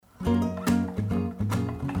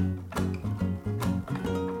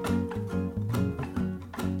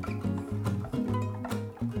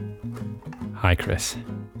Hi, Chris.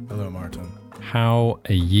 Hello, Martin. How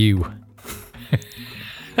are you?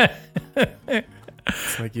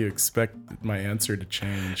 It's like you expect my answer to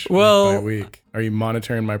change week Well, by week. Are you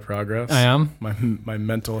monitoring my progress? I am. My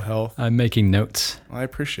mental health. I'm making notes. I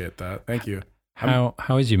appreciate that. Thank you. How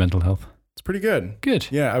is your mental health? It's pretty good. Good.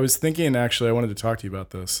 Yeah, I was thinking, actually, I wanted to talk to you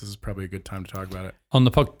about this. This is probably a good time to talk about it. On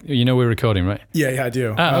the you know we're recording, right? Yeah, I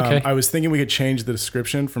do. Okay. I was thinking we could change the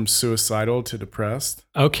description from suicidal to depressed.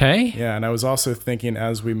 Okay. Yeah, and I was also thinking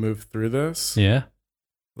as we move through this, Yeah.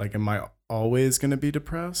 like, am I always going to be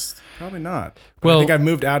depressed? Probably not. But Well, I think I've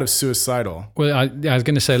moved out of suicidal. Well, I was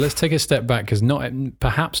going to say, let's take a step back because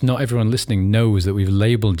perhaps not everyone listening knows that we've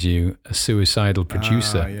labelled you a suicidal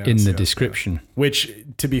producer in the description. Yes. Which,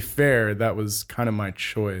 to be fair, that was kind of my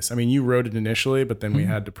choice. I mean, you wrote it initially, but then we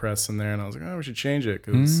had depressed in there, and I was like, oh, we should change it.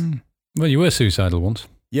 Well, you were suicidal once.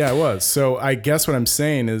 Yeah, I was. So I guess what I'm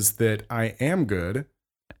saying is that I am good.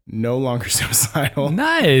 No longer suicidal.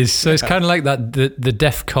 Nice. So it's kind of like that the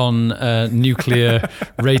DEFCON nuclear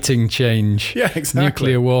rating change. Yeah, exactly.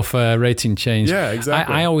 Nuclear warfare rating change. Yeah,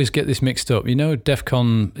 exactly. I always get this mixed up. You know,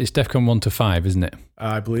 DEFCON, it's DEFCON 1 to 5, isn't it?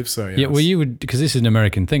 I believe so, yes. Yeah, well, you would, because this is an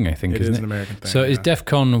American thing, I think, isn't it? It is an American thing. So is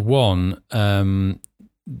DEFCON 1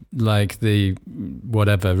 like the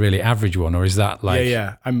whatever really average one, or is that like...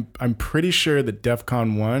 Yeah. I'm pretty sure that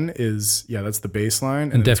DEFCON 1 is, that's the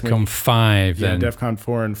baseline. And DEFCON 5 then? Yeah, DEFCON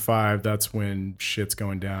 4 and 5, that's when shit's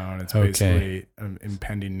going down. It's basically an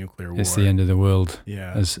impending nuclear war. It's the end of the world,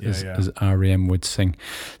 as R.E.M. would sing.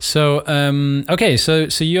 So, okay, so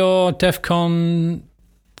you're DEFCON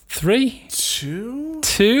 3? 2?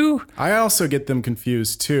 I also get them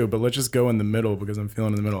confused too, but let's just go in the middle because I'm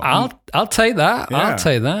feeling in the middle. I'll take that. Yeah. I'll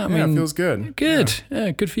take that. I mean, it feels good. Good.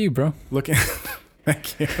 Yeah, good for you, bro.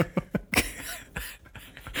 Thank you.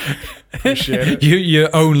 Appreciate it.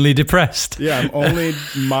 You're only depressed. Yeah, I'm only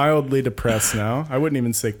mildly depressed now. I wouldn't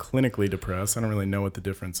even say clinically depressed. I don't really know what the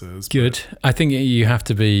difference is. Good. I think you have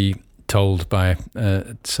to be told by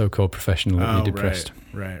a so-called professional that you're depressed.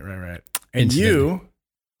 Right. And you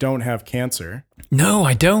don't have cancer. No,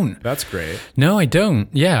 I don't. That's great. No, I don't.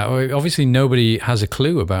 Yeah, obviously nobody has a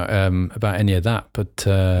clue about any of that. But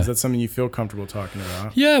is that something you feel comfortable talking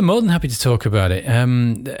about? Yeah, more than happy to talk about it.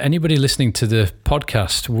 Anybody listening to the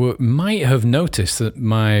podcast might have noticed that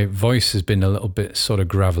my voice has been a little bit sort of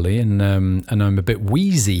gravelly, and I'm a bit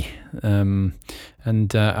wheezy. And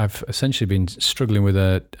I've essentially been struggling with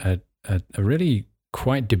a really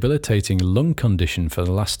quite debilitating lung condition for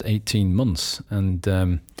the last 18 months,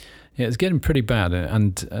 and it's getting pretty bad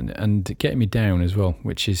and getting me down as well,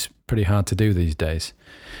 which is pretty hard to do these days.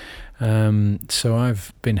 So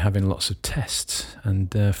I've been having lots of tests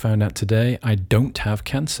and found out today I don't have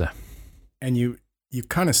cancer. And you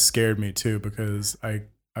kind of scared me too, because I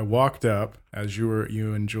walked up as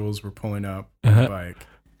you and Jules were pulling up on the bike,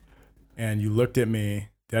 and you looked at me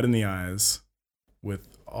dead in the eyes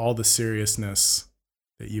with all the seriousness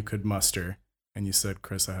that you could muster, and you said,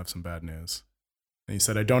 Chris, I have some bad news. And you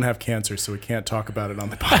said, I don't have cancer, so we can't talk about it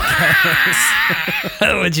on the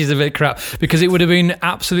podcast. Which is a bit crap, because it would have been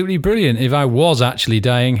absolutely brilliant if I was actually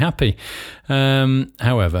dying happy.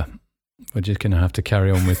 However, we're just going to have to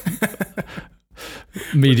carry on with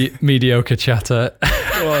mediocre chatter.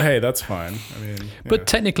 Well, hey, that's fine. I mean, but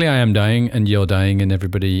technically I am dying, and you're dying, and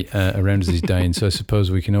everybody around us is dying, so I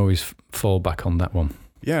suppose we can always fall back on that one.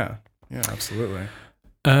 Yeah, absolutely.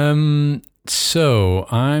 So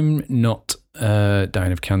I'm not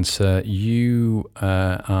dying of cancer. You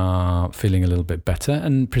are feeling a little bit better,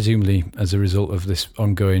 and presumably as a result of this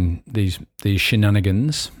ongoing these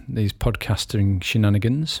shenanigans, these podcasting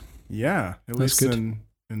shenanigans. Yeah, at least in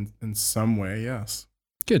some way, yes.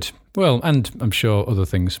 Good. Well, and I'm sure other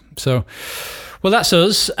things. So, well, that's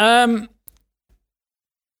us. I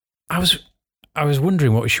was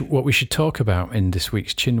wondering what we should talk about in this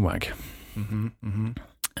week's Chinwag.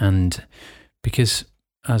 And because,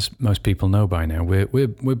 as most people know by now, we're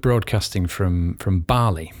broadcasting from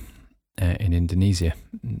Bali in Indonesia,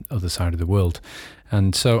 other side of the world,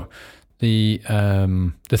 and so the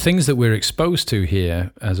things that we're exposed to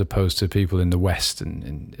here, as opposed to people in the West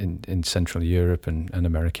and in Central Europe and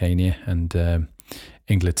Americania and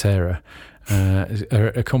Inglaterra,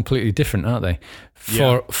 are completely different, aren't they?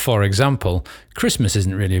 For example, Christmas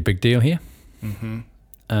isn't really a big deal here.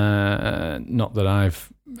 Not that I've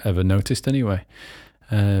ever noticed anyway.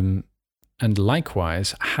 And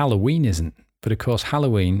likewise, Halloween isn't. But of course,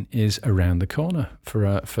 Halloween is around the corner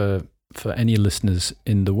for any listeners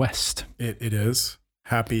in the West. It is.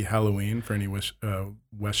 Happy Halloween for any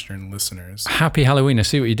Western listeners. Happy Halloween. I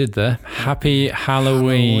see what you did there. Happy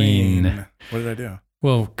Halloween. What did I do?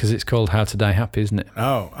 Well, because it's called How to Die Happy, isn't it?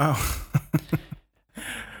 Oh.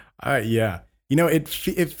 Yeah. You know, it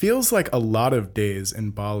feels like a lot of days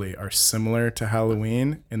in Bali are similar to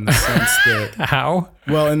Halloween in the sense that... How?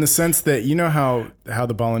 Well, in the sense that you know how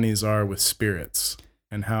the Balinese are with spirits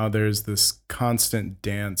and how there's this constant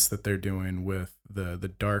dance that they're doing with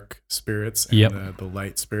the dark spirits and the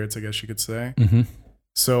light spirits, I guess you could say. Mm-hmm.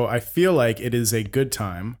 So I feel like it is a good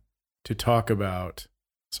time to talk about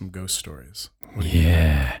some ghost stories.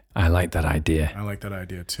 Yeah, I like that idea. I like that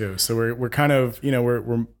idea too. So we're kind of, you know,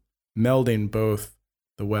 we're melding both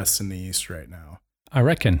the West and the East right now. I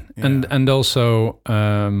reckon. Yeah. And also,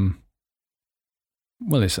 well,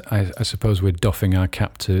 I suppose we're doffing our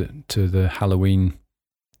cap to the Halloween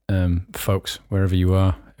folks, wherever you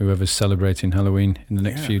are, whoever's celebrating Halloween in the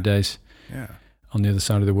next few days on the other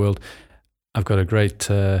side of the world. I've got a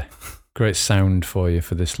great sound for you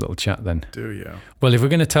for this little chat then. Do you? Well, if we're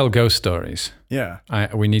going to tell ghost stories,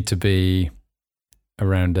 we need to be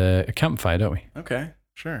around a campfire, don't we? Okay,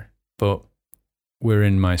 sure. But we're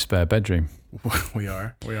in my spare bedroom. We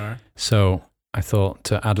are. So I thought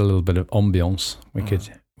to add a little bit of ambience,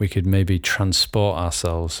 we could maybe transport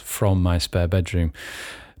ourselves from my spare bedroom.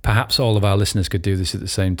 Perhaps all of our listeners could do this at the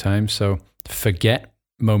same time. So forget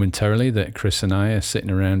momentarily that Chris and I are sitting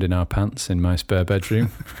around in our pants in my spare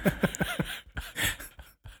bedroom.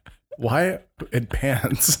 Why in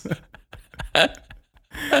pants?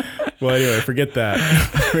 Well, anyway, forget that.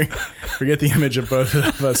 Forget the image of both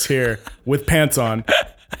of us here with pants on.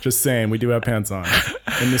 Just saying, we do have pants on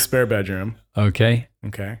in the spare bedroom. Okay.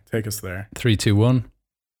 Take us there. 3, 2, 1.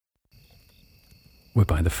 We're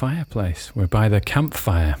by the fireplace. We're by the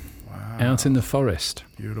campfire. Wow. Out in the forest.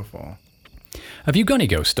 Beautiful. Have you got any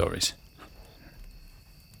ghost stories?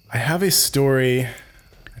 I have a story.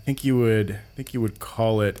 I think you would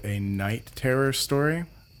call it a night terror story.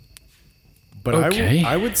 But okay.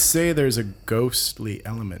 I would say there's a ghostly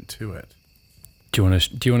element to it. Do you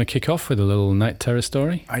want to kick off with a little night terror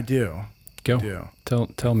story? I do. Go. I do.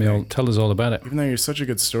 Tell us all about it. Even though you're such a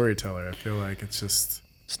good storyteller, I feel like it's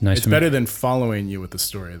nice. It's better than following you with the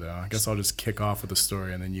story, though. I guess I'll just kick off with the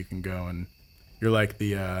story, and then you can go and you're like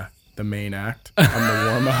the main act. I'm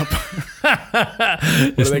the warm up.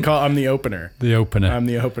 What do they call it? I'm the opener. The opener. I'm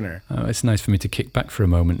the opener. Oh, it's nice for me to kick back for a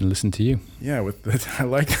moment and listen to you. Yeah, I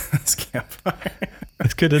like this campfire.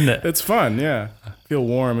 It's good, isn't it? It's fun. Yeah, I feel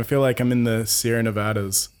warm. I feel like I'm in the Sierra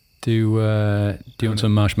Nevadas. Do you want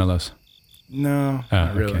some marshmallows? No,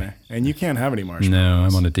 not really. Okay. And you can't have any marshmallows. No,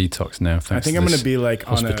 I'm on a detox now. I think I'm going to be like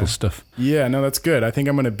hospital stuff. Yeah, no, that's good. I think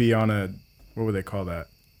I'm going to be on what would they call that?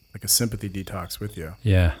 Like a sympathy detox with you.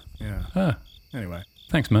 Yeah. Yeah. Anyway.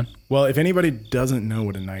 Thanks, man. Well, if anybody doesn't know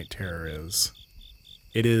what a night terror is,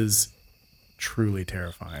 it is truly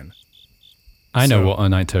terrifying. I know what a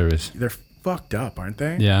night terror is. They're fucked up, aren't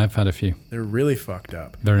they? Yeah, I've had a few. They're really fucked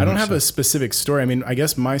up. Very I don't much have so. a specific story. I mean, I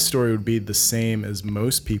guess my story would be the same as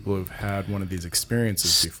most people who've had one of these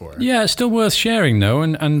experiences before. Yeah, it's still worth sharing, though,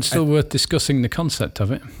 and still worth discussing the concept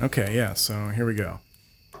of it. Okay, yeah, so here we go.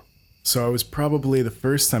 So I was probably the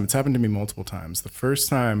first time, it's happened to me multiple times. The first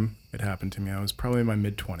time it happened to me, I was probably in my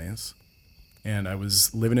mid-20s. And I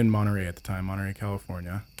was living in Monterey at the time, Monterey,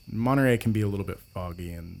 California. Monterey can be a little bit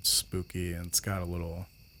foggy and spooky, and it's got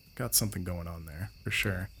something going on there, for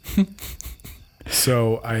sure.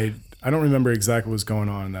 So I don't remember exactly what was going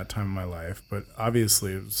on in that time of my life, but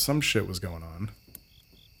obviously some shit was going on.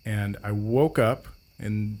 And I woke up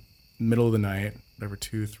in the middle of the night, whatever,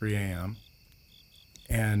 2, 3 a.m.,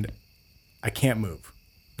 and I can't move.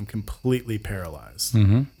 I'm completely paralyzed.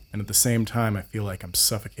 Mm-hmm. And at the same time, I feel like I'm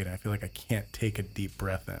suffocating. I feel like I can't take a deep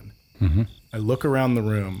breath in. Mm-hmm. I look around the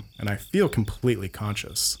room, and I feel completely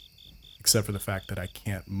conscious, except for the fact that I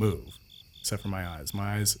can't move, except for my eyes.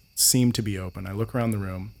 My eyes seem to be open. I look around the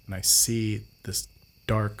room, and I see this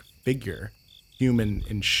dark figure,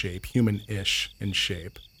 humanish in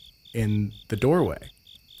shape, in the doorway.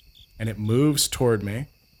 And it moves toward me,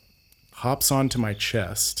 hops onto my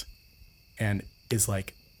chest, and is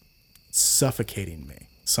like suffocating me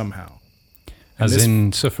somehow.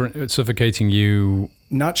 Suffocating you?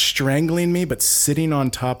 Not strangling me, but sitting on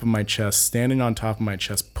top of my chest, standing on top of my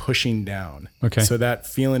chest, pushing down. Okay. So that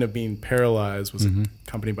feeling of being paralyzed was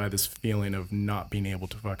accompanied by this feeling of not being able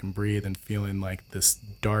to fucking breathe and feeling like this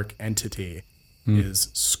dark entity is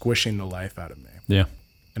squishing the life out of me. Yeah.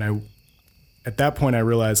 And at that point, I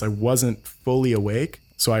realized I wasn't fully awake.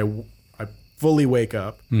 So I fully wake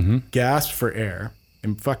up, gasp for air,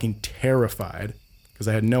 am fucking terrified because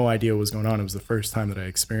I had no idea what was going on. It was the first time that I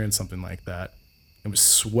experienced something like that. I was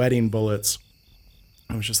sweating bullets.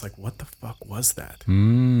 I was just like, what the fuck was that?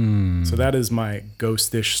 Mm. So that is my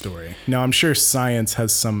ghostish story. Now, I'm sure science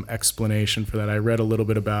has some explanation for that. I read a little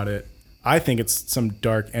bit about it. I think it's some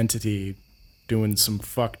dark entity doing some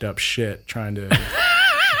fucked up shit, trying to,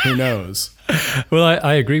 who knows? Well,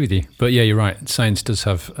 I agree with you. But yeah, you're right. Science does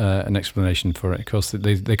have an explanation for it. Of course,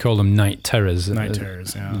 they call them night terrors. Night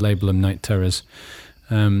terrors, yeah. Label them night terrors.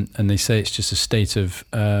 And they say it's just a state of,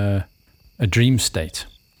 a dream state.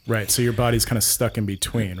 Right, so your body's kind of stuck in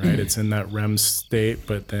between, right? It's in that REM state,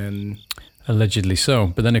 but then... Allegedly so.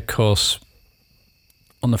 But then, of course,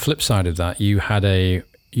 on the flip side of that, you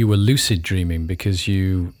were lucid dreaming because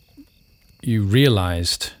you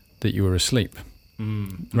realized that you were asleep,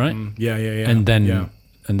 right? Yeah. And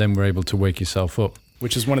then were able to wake yourself up.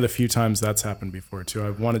 Which is one of the few times that's happened before, too.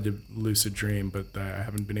 I've wanted to lucid dream, but I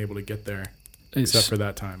haven't been able to get there. Except for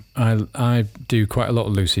that time. I do quite a lot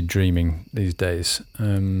of lucid dreaming these days,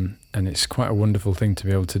 and it's quite a wonderful thing to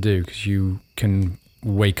be able to do because you can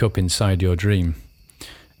wake up inside your dream.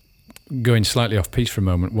 Going slightly off piece for a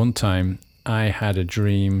moment, one time I had a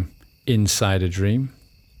dream inside a dream.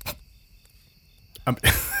 Are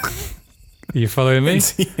you following me?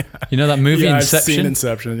 Yeah. You know that movie Inception? I've seen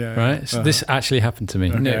Inception, yeah. Right? So this actually happened to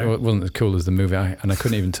me. Okay. No, it wasn't as cool as the movie, and I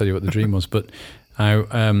couldn't even tell you what the dream was, but...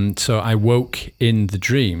 So I woke in the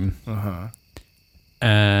dream,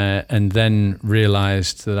 and then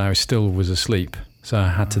realized that I still was asleep. So I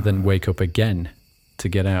had to then wake up again to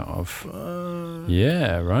get out of.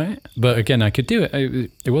 Yeah, right. But again, I could do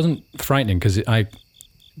it. It wasn't frightening because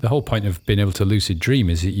the whole point of being able to lucid dream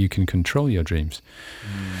is that you can control your dreams.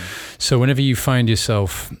 So whenever you find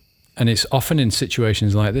yourself, and it's often in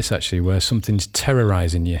situations like this actually, where something's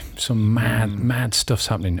terrorizing you, some mad stuff's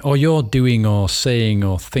happening, or you're doing or saying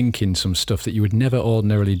or thinking some stuff that you would never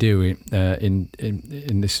ordinarily do in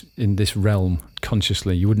this realm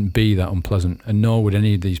consciously. You wouldn't be that unpleasant, and nor would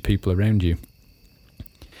any of these people around you.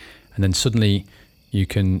 And then suddenly you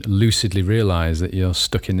can lucidly realize that you're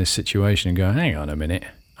stuck in this situation and go, hang on a minute,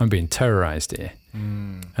 I'm being terrorized here.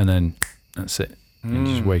 And then that's it. And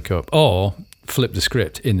just wake up. Or flip the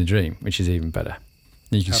script in the dream, which is even better.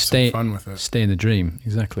 You can have some fun with it. Stay in the dream,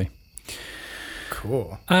 exactly.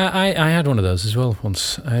 Cool. I had one of those as well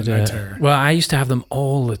once. I used to have them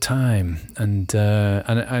all the time, and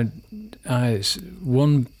I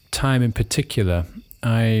one time in particular,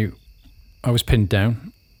 I was pinned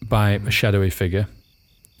down by a shadowy figure.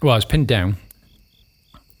 Well, I was pinned down.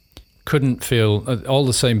 Couldn't feel all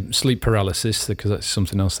the same sleep paralysis, because that's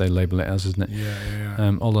something else they label it as, isn't it?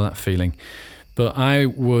 Yeah. All of that feeling. But I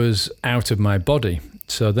was out of my body.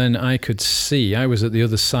 So then I could see, I was at the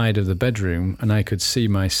other side of the bedroom, and I could see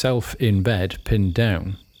myself in bed, pinned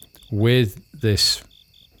down, with this,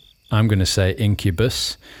 I'm going to say,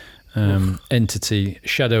 incubus entity,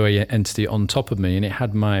 shadowy entity on top of me, and it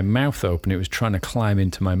had my mouth open. It was trying to climb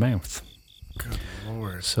into my mouth. Good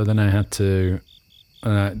Lord. So then I had to...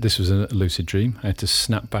 this was a lucid dream. I had to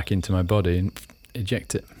snap back into my body and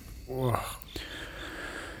eject it. Whoa.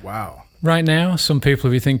 Wow. Right now, some people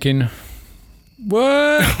will be thinking,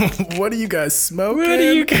 what? What are you guys smoking? What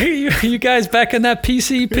are you guys back on that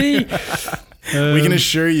PCP? We can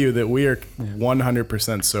assure you that we are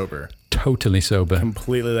 100% sober. Totally sober.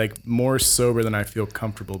 Completely, like, more sober than I feel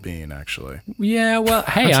comfortable being, actually. Yeah, well,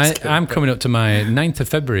 hey, I'm coming up to my 9th of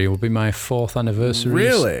February. It will be my 4th anniversary.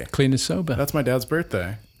 Really? Clean and sober. That's my dad's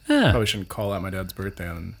birthday. Probably shouldn't call out my dad's birthday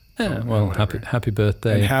on... well, happy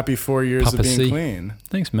birthday. And happy 4 years Papa of being C. clean.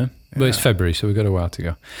 Thanks, man. Yeah. Well, it's February, so we've got a while to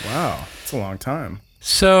go. Wow, it's a long time.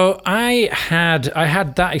 So I had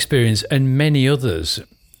that experience and many others.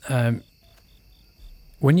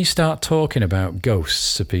 When you start talking about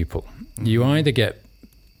ghosts to people, you either get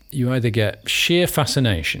sheer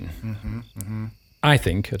fascination. I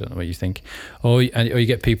think, I don't know what you think, or you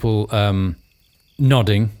get people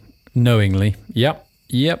nodding knowingly. Yep.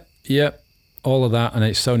 All of that, and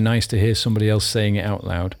it's so nice to hear somebody else saying it out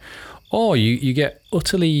loud. Or you get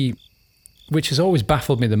utterly, which has always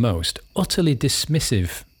baffled me the most, utterly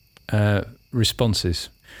dismissive responses.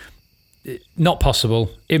 Not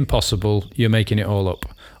possible, impossible, you're making it all up.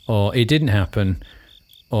 Or it didn't happen,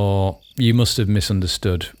 or you must have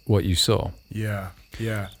misunderstood what you saw. Yeah.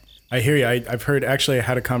 I hear you. I've heard, actually, I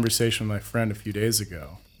had a conversation with my friend a few days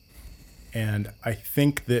ago. And I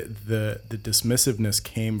think that the dismissiveness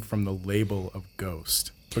came from the label of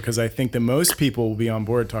ghost, because I think that most people will be on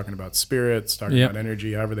board talking about spirits, talking about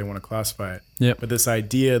energy, however they want to classify it. Yep. But this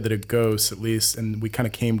idea that a ghost, at least, and we kind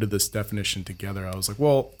of came to this definition together. I was like,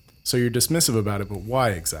 well, so you're dismissive about it, but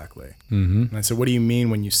why exactly? And I said, what do you mean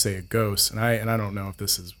when you say a ghost? And I don't know if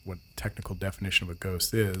this is what technical definition of a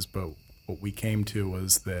ghost is, but what we came to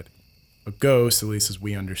was that a ghost, at least as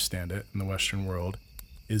we understand it in the Western world,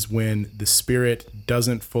 is when the spirit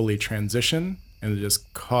doesn't fully transition and it is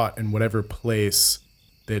caught in whatever place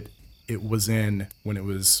that it was in when it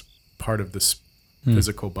was part of this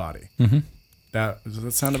physical body. Mm-hmm. Does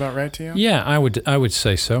that sound about right to you? Yeah, I would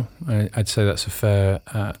say so. I'd say that's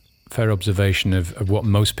a fair observation of what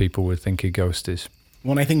most people would think a ghost is.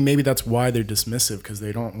 Well, and I think maybe that's why they're dismissive, because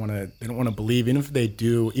they don't want to believe, even if they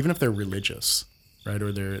do, even if they're religious, right,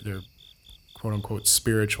 or they're quote unquote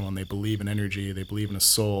spiritual and they believe in energy, they believe in a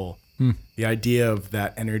soul. The idea of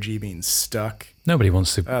that energy being stuck. Nobody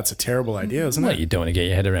wants to. That's a terrible idea, isn't it? You don't want to get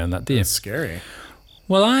your head around that, do you? It's scary.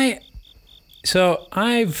 Well, I've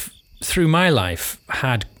through my life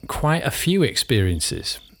had quite a few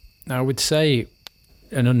experiences. I would say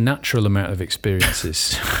an unnatural amount of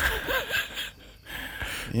experiences.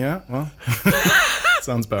 Yeah, well,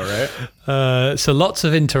 sounds about right. So lots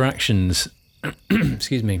of interactions,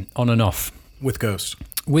 excuse me, on and off. With ghosts.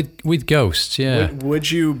 With ghosts, yeah.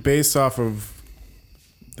 Would you, based off of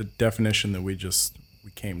the definition that we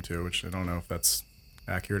came to, which I don't know if that's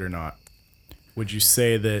accurate or not, would you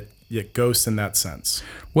say that ghosts in that sense?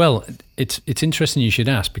 Well, it's interesting you should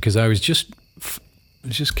ask, because I was just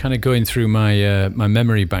kind of going through my my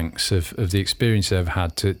memory banks of the experiences I've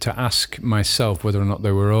had to ask myself whether or not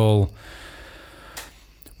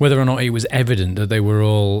it was evident that they were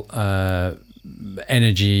all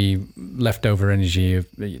leftover energy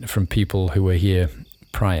from people who were here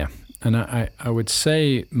prior. And I would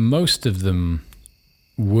say most of them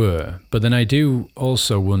were, but then I do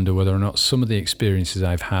also wonder whether or not some of the experiences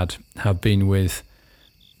I've had have been with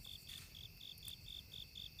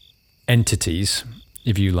entities,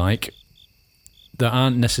 if you like, that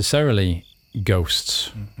aren't necessarily ghosts.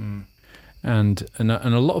 Mm-hmm. And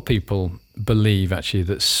a lot of people believe actually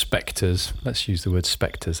that spectres, let's use the word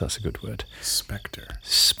spectres, that's a good word.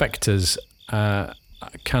 Spectres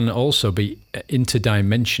can also be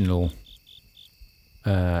interdimensional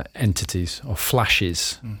entities or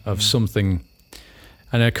flashes of something.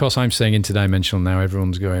 And of course I'm saying interdimensional now,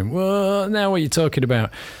 everyone's going, well, now what are you talking about?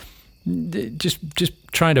 Just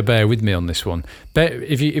try to bear with me on this one. But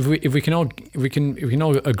if we can all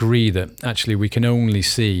agree that actually we can only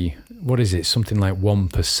see, what is it, something like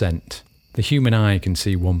 1%. The human eye can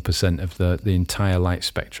see 1% of the entire light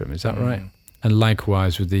spectrum. Is that right? And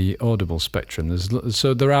likewise with the audible spectrum.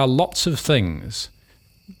 So there are lots of things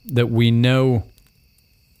that we know,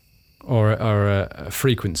 or a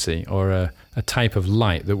frequency or a type of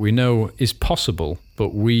light that we know is possible,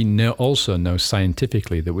 but we also know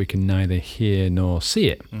scientifically that we can neither hear nor see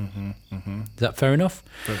it. Is that fair enough?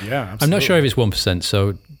 But yeah, absolutely. I'm not sure if it's 1%,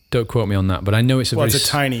 so don't quote me on that, but I know it's it's a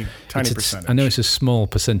tiny percentage. I know it's a small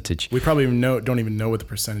percentage. We probably don't even know what the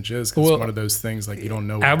percentage is, because it's one of those things like you don't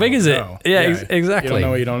know what how big is it? Yeah, exactly. You don't know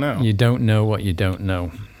what you don't know. You don't know what you don't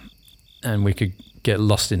know. And we could get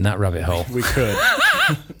lost in that rabbit hole. We could.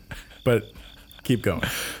 But keep going.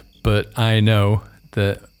 But I know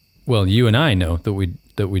that, well, you and I know that we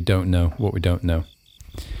don't know what we don't know.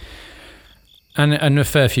 And a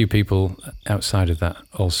fair few people outside of that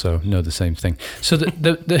also know the same thing. So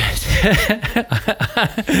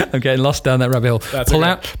I'm getting lost down that rabbit hole. That's pull okay.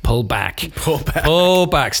 out, pull back,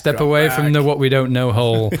 step Drop away back. from the what we don't know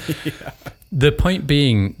hole. Yeah. The point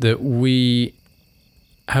being that we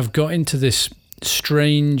have got into this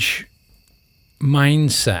strange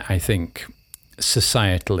mindset, I think,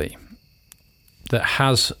 societally, that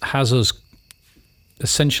has us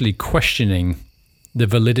essentially questioning the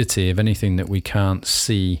validity of anything that we can't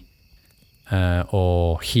see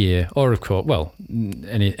or hear, or of course, well,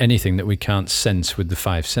 anything that we can't sense with the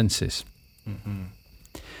five senses. Mm-hmm.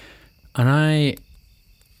 And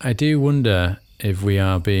I do wonder if we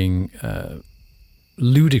are being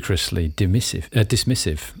ludicrously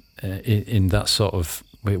dismissive in that sort of,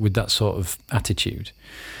 with that sort of attitude.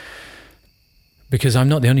 Because I'm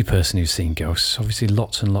not the only person who's seen ghosts. Obviously,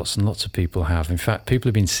 lots and lots and lots of people have. In fact, people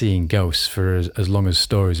have been seeing ghosts for as long as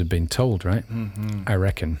stories have been told, right? Mm-hmm. I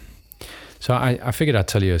reckon. So I figured I'd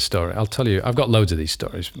tell you a story. I'll tell you, I've got loads of these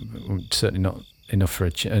stories. Certainly not enough for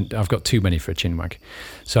I've got too many for a chinwag.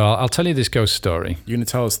 So I'll tell you this ghost story. You're going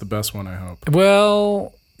to tell us the best one, I hope.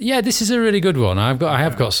 Well, yeah, this is a really good one. I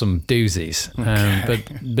have got some doozies. Okay.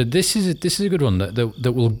 But this is a good one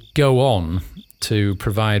that will go on to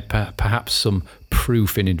provide perhaps some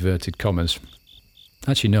proof in inverted commas.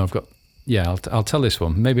 Actually, no, I'll tell this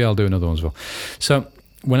one. Maybe I'll do another one as well. So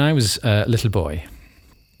when I was a little boy,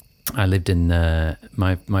 I lived in,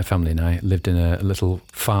 my family and I lived in a little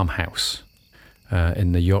farmhouse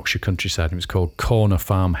in the Yorkshire countryside. It was called Corner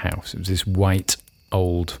Farmhouse. It was this white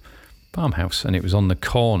old farmhouse, and it was on the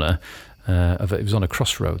corner it was on a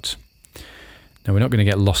crossroads. Now, we're not going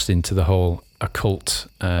to get lost into the whole occult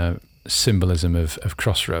symbolism of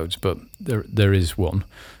crossroads, but there is one.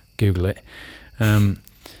 Google it.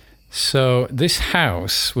 So this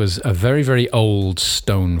house was a very, very old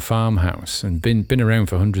stone farmhouse and been around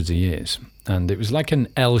for hundreds of years. And it was like an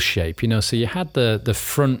L shape, so you had the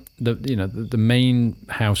front, the main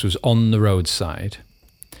house was on the roadside,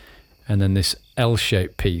 and then this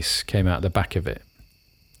L-shaped piece came out the back of it,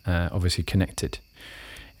 obviously connected.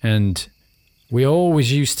 And we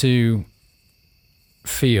always used to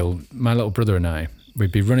feel, my little brother and I,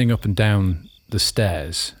 we'd be running up and down the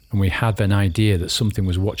stairs, and we had an idea that something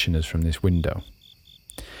was watching us from this window.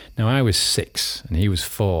 Now, I was 6 and he was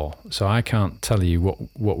 4, so I can't tell you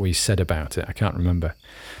what we said about it. I can't remember.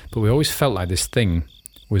 But we always felt like this thing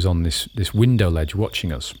was on this window ledge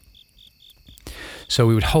watching us. So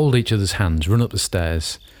we would hold each other's hands, run up the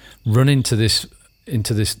stairs, run into this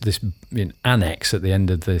annex at the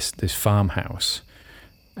end of this farmhouse,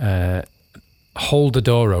 hold the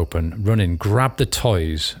door open, run in, grab the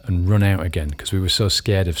toys and run out again because we were so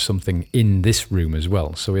scared of something in this room as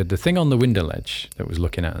well. So we had the thing on the window ledge that was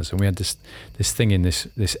looking at us, and we had this thing in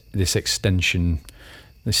this extension,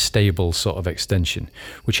 this stable sort of extension,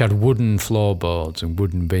 which had wooden floorboards and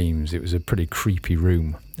wooden beams. It was a pretty creepy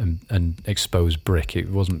room and exposed brick. It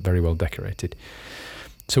wasn't very well decorated.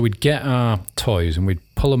 So we'd get our toys and we'd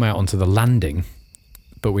pull them out onto the landing,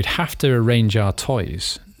 but we'd have to arrange our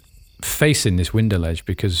toys facing this window ledge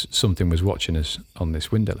because something was watching us on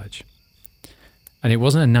this window ledge. And it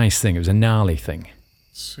wasn't a nice thing. It was a gnarly thing.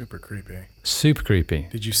 Super creepy. Super creepy.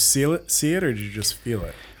 Did you see it, or did you just feel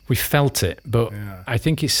it? We felt it, but yeah. I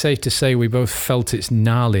think it's safe to say we both felt its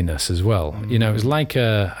gnarliness as well. Mm-hmm. It was like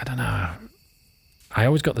I don't know. I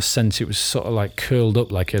always got the sense it was sort of like curled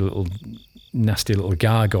up like a little nasty little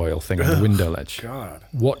gargoyle thing on the window ledge. God.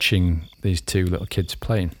 Watching these two little kids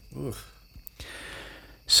playing. Oof.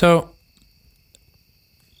 So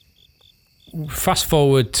fast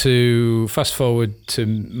forward to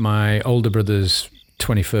my older brother's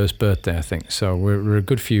 21st birthday, I think. So we're a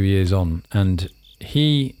good few years on, and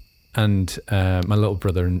he and my little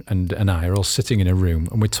brother and I are all sitting in a room,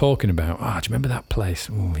 and we're talking about, do you remember that place?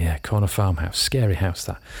 Oh yeah, corner farmhouse, scary house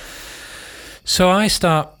that. So I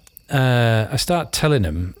start telling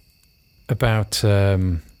him about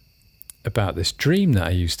this dream that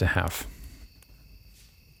I used to have.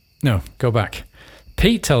 No, go back.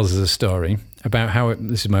 Pete tells us a story about how,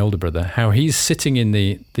 this is my older brother, how he's sitting in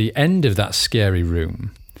the end of that scary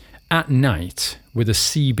room at night with a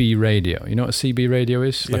CB radio. You know what a CB radio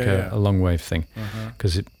is? A long wave thing.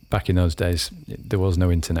 Because back in those days, there was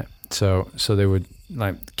no internet. So they would,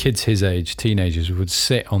 like kids his age, teenagers, would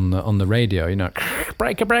sit on the radio,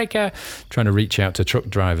 breaker, trying to reach out to truck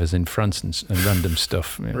drivers in France and random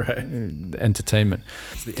stuff. Right. Entertainment.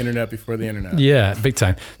 It's the internet before the internet. Yeah, big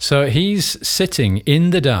time. So he's sitting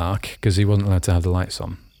in the dark, because he wasn't allowed to have the lights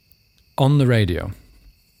on the radio.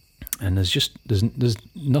 And there's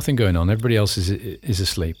nothing going on. Everybody else is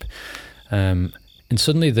asleep. And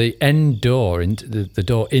suddenly the end door, the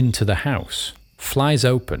door into the house, flies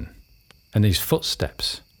open. And these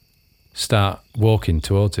footsteps start walking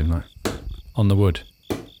towards him, like on the wood,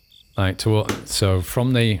 so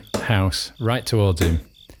from the house right towards him,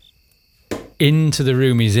 into the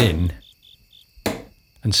room he's in,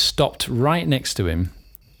 and stopped right next to him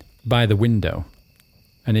by the window.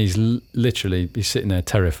 And he's he's sitting there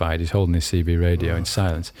terrified. He's holding his CB radio in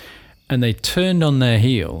silence. And they turned on their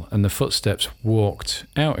heel, and the footsteps walked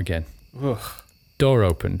out again. Ugh. Door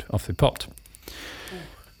opened, off they popped.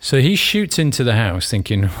 So he shoots into the house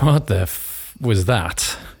thinking, what the was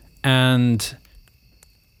that? And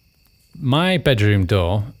my bedroom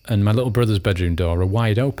door and my little brother's bedroom door are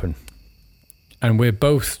wide open. And we're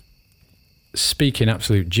both speaking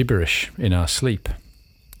absolute gibberish in our sleep.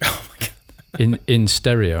 Oh my God. In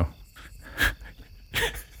stereo.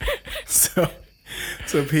 So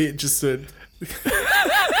Pete just said...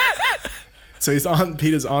 So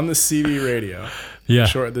Pete is on the CB radio. Yeah.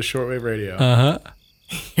 The shortwave radio. Uh-huh.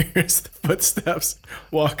 Hears the footsteps,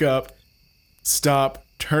 walk up, stop,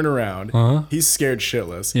 turn around. Uh-huh. He's scared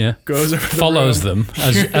shitless. Yeah. Goes over follows them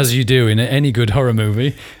as you do in any good horror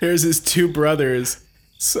movie. Here's his two brothers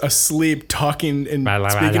asleep, talking and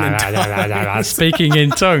speaking in tongues. Speaking in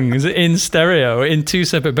tongues in stereo in two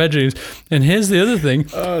separate bedrooms. And here's the other thing: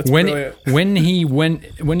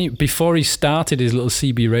 before he started his little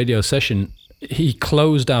CB radio session, he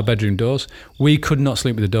closed our bedroom doors. We could not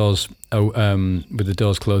sleep with the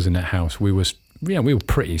doors closed in that house. We were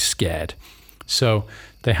pretty scared. So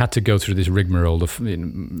they had to go through this rigmarole.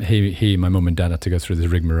 My mum and dad had to go through this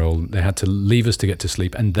rigmarole. They had to leave us to get to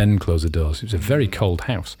sleep and then close the doors. It was a very cold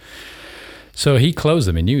house. So he closed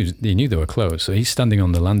them. He knew they were closed. So he's standing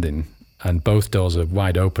on the landing and both doors are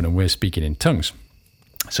wide open and we're speaking in tongues.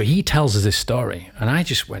 So he tells us this story and I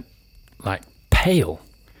just went like pale.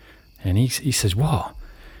 And he says, what?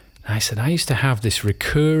 And I said, I used to have this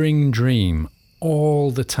recurring dream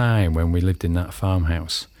all the time when we lived in that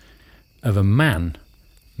farmhouse of a man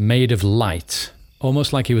made of light,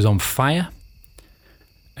 almost like he was on fire.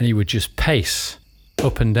 And he would just pace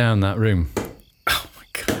up and down that room. Oh my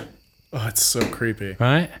God. Oh, it's so creepy.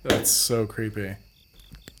 Right? That's so creepy.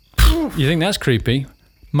 You think that's creepy?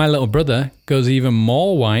 My little brother goes even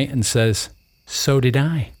more white and says, so did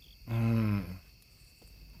I.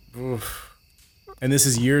 Oof. And this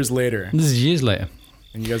is years later. This is years later.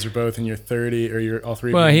 And you guys are both in your 30, or you're all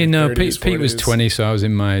three. Well, in your 30s, Pete was 20, so I was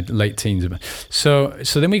in my late teens. So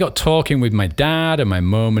then we got talking with my dad and my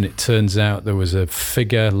mum, and it turns out there was a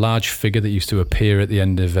large figure that used to appear at the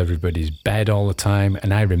end of everybody's bed all the time.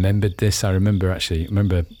 And I remembered this. I remember,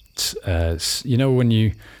 you know, when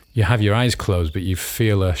you have your eyes closed, but you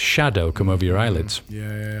feel a shadow come over your eyelids.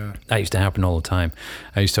 Yeah. That used to happen all the time.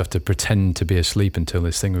 I used to have to pretend to be asleep until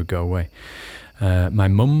this thing would go away. My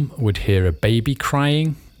mum would hear a baby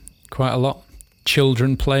crying quite a lot,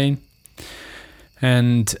 children playing.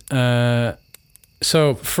 And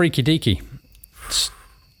so freaky deaky.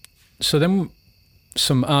 So then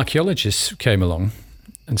some archaeologists came along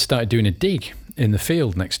and started doing a dig in the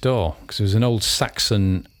field next door because there was an old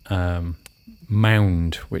Saxon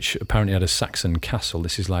mound which apparently had a Saxon castle.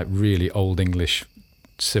 This is like really old English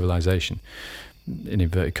civilization, in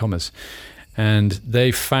inverted commas. And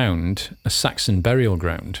they found a Saxon burial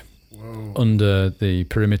ground under the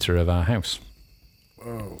perimeter of our house.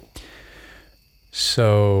 Whoa.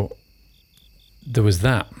 So there was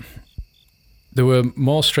that. There were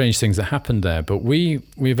more strange things that happened there, but we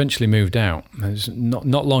eventually moved out. It was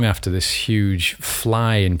not long after this huge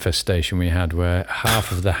fly infestation we had where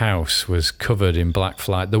half of the house was covered in black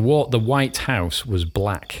flies. The White House was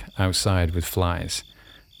black outside with flies.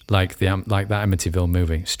 Like that Amityville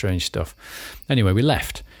movie, strange stuff. Anyway, we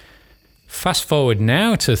left. Fast forward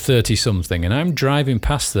now to 30-something, and I'm driving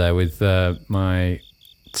past there with my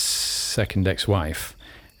second ex-wife,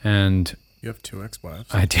 and you have two ex-wives.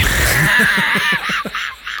 I do.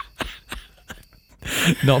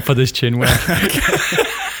 Not for this Chinwag.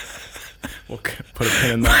 We'll put a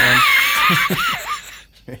pin in that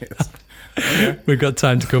one. Yes. Okay. We've got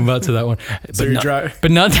time to come back to that one. So you're driving,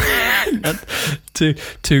 but not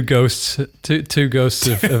two ghosts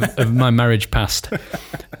of my marriage past.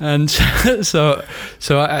 And so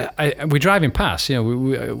we're driving past. You know,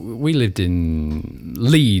 we lived in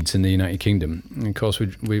Leeds in the United Kingdom, and of course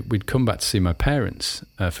we'd come back to see my parents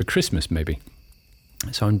for Christmas maybe.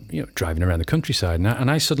 So I'm driving around the countryside, and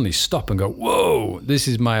I suddenly stop and go, "Whoa! This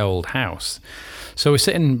is my old house." So we're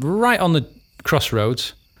sitting right on the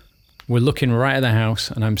crossroads. We're looking right at the house,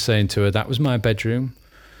 and I'm saying to her, that was my bedroom.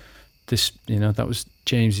 This, that was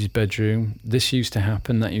James's bedroom. This used to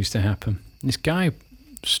happen, that used to happen. This guy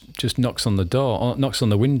just knocks on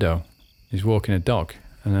the window. He's walking a dog.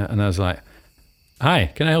 And I was like,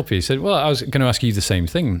 hi, can I help you? He said, well, I was going to ask you the same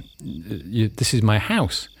thing. This is my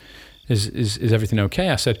house. Is everything okay?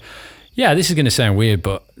 I said, yeah, this is going to sound weird,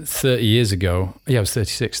 but 30 years ago, I was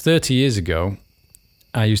 36. 30 years ago,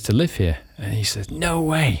 I used to live here. And he said, no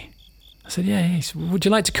way. I said, yeah. He said, would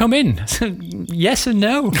you like to come in? I said, yes and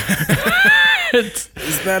no. Is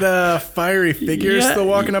that a fiery figure still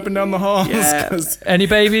walking up and down the halls? Yeah. Any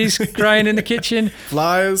babies crying in the kitchen?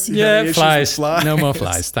 Flies? Yeah, flies. No more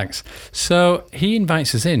flies, thanks. So he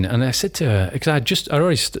invites us in, and I said to her, because I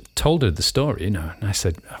already told her the story, and I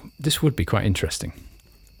said, this would be quite interesting.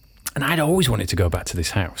 And I'd always wanted to go back to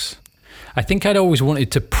this house. I think I'd always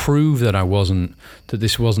wanted to prove that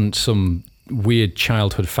this wasn't some weird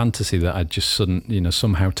childhood fantasy that I'd just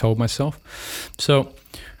somehow told myself. So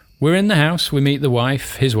we're in the house, we meet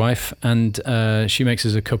his wife, and she makes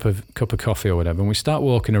us a cup of coffee or whatever, and we start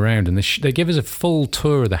walking around, and they give us a full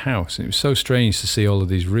tour of the house, and it was so strange to see all of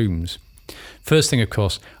these rooms. First thing, of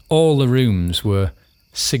course, all the rooms were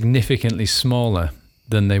significantly smaller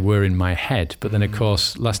than they were in my head, but then, of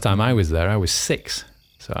course, last time I was there, I was 6.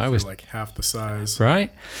 So I was like half the size.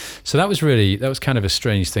 Right? So that was kind of a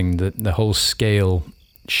strange thing, the whole scale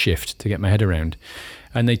shift to get my head around.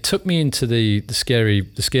 And they took me into the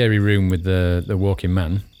scary room with the walking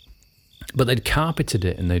man, but they'd carpeted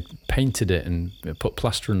it and they'd painted it and put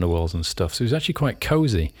plaster on the walls and stuff. So it was actually quite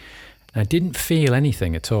cozy. And I didn't feel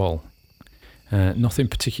anything at all. Nothing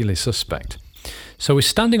particularly suspect. So we're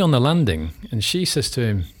standing on the landing, and she says to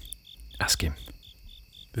him, ask him.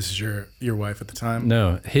 This is your wife at the time?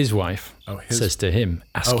 No, his wife says to him,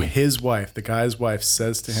 ask him. His wife, the guy's wife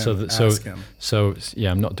says to him, ask him. So,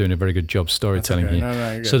 yeah, I'm not doing a very good job storytelling okay. here.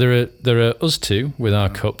 No, you're so good. there are us two with our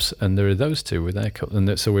cups, and there are those two with their cups.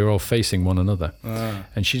 And so we're all facing one another.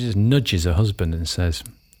 And she just nudges her husband and says,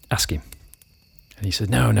 ask him. And he said,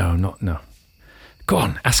 no, not, no. Go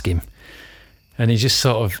on, ask him. And he just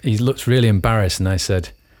he looked really embarrassed. And I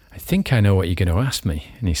said, I think I know what you're going to ask me.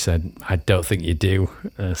 And he said, I don't think you do.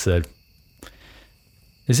 And I said,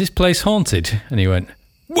 is this place haunted? And he went,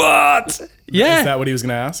 what? Yeah. Is that what he was going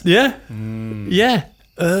to ask? Yeah. Yeah.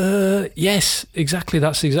 Yes, exactly.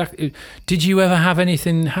 That's exactly. Did you ever have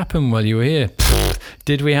anything happen while you were here?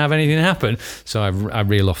 Did we have anything happen? So I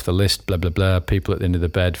reel off the list, blah, blah, blah. People at the end of the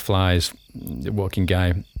bed, flies, walking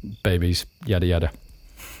guy, babies, yada, yada.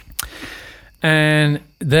 And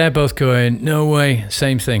they're both going, no way,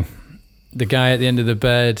 same thing. The guy at the end of the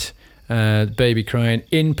bed, baby crying.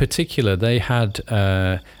 In particular, they had,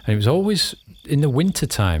 and it was always in the winter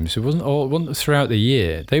time, so it wasn't throughout the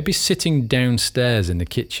year. They'd be sitting downstairs in the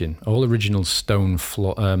kitchen, all original stone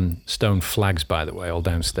flags, by the way, all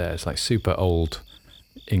downstairs, like super old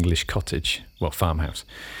English cottage, farmhouse.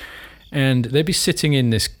 And they'd be sitting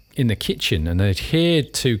in the kitchen, and they'd hear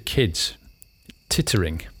two kids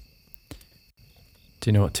tittering. Do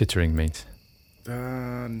you know what tittering means?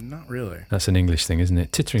 Not really. That's an English thing, isn't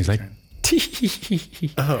it? Tittering's like...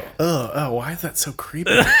 Oh, why is that so creepy?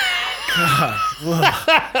 God.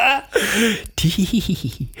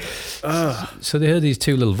 So they heard these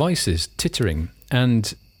two little voices tittering,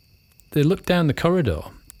 and they looked down the corridor,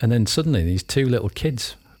 and then suddenly these two little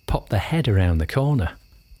kids popped their head around the corner.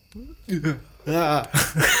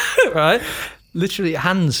 Right? Literally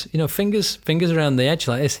hands, fingers around the edge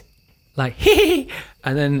like this. Like, hee,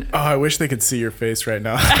 and then... Oh, I wish they could see your face right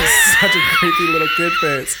now. Such a creepy little kid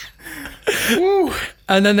face. Woo.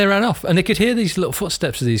 And then they ran off, and they could hear these little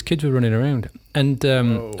footsteps as these kids were running around. And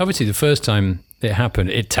obviously the first time it happened,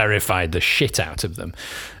 it terrified the shit out of them.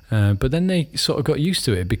 But then they sort of got used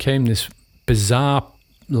to it. It became this bizarre,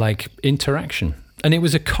 interaction. And it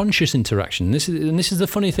was a conscious interaction. This is the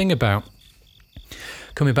funny thing about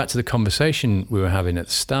coming back to the conversation we were having at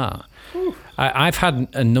the start. I've had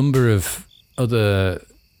a number of other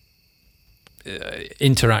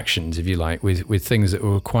interactions, if you like, with things that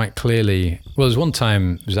were quite clearly... Well, there's one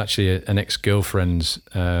time, it was actually an ex-girlfriend's,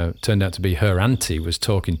 turned out to be her auntie, was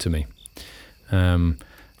talking to me. Maybe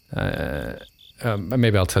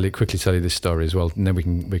I'll quickly tell you this story as well, and then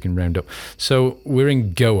we can round up. So we're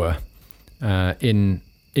in Goa, in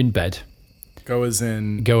bed. Goa's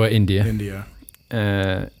in... Goa, India. India.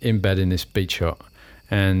 In bed in this beach hut,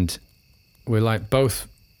 and we're both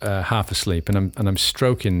half asleep, and I'm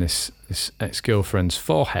stroking this ex-girlfriend's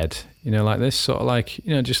forehead, like this, sort of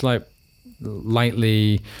just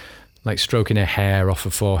lightly, stroking her hair off her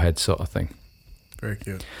forehead, sort of thing. Very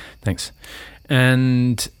cute. Thanks.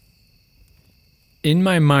 And in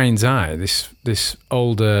my mind's eye, this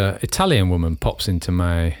older Italian woman pops into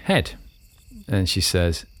my head, and she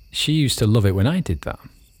says, she used to love it when I did that.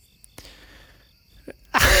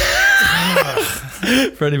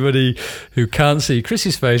 For anybody who can't see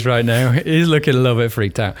Chris's face right now, he's looking a little bit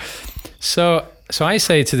freaked out. So I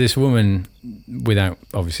say to this woman, without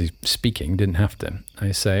obviously speaking, didn't have to,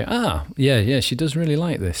 I say, yeah, she does really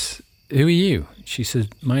like this. Who are you? She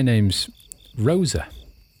said, my name's Rosa.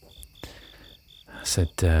 I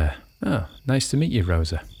said, nice to meet you,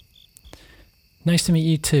 Rosa. Nice to meet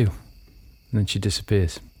you too. And then she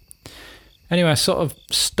disappears. Anyway, I sort of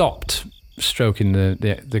stopped stroking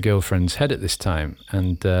the girlfriend's head at this time,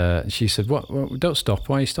 and she said, what, don't stop,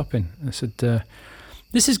 why are you stopping? I said,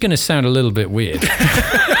 this is going to sound a little bit weird.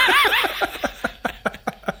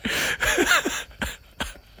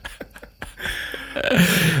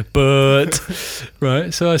 But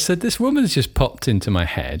right, so I said, this woman's just popped into my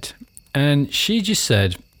head, and she just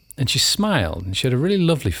said, and she smiled, and she had a really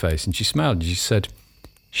lovely face, and she smiled, and she said,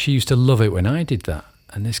 she used to love it when I did that.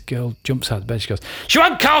 And this girl jumps out of bed. She goes, she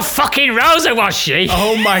wasn't called fucking Rosa, was she?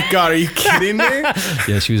 Oh my God, are you kidding me?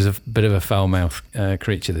 Yeah, she was a bit of a foul-mouthed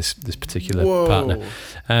creature, this particular partner.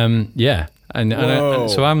 Yeah. And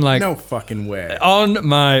so I'm like... No fucking way. On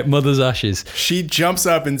my mother's ashes. She jumps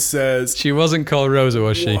up and says... She wasn't called Rosa,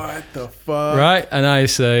 was she? What the fuck? Right? And I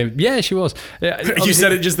say, yeah, she was. You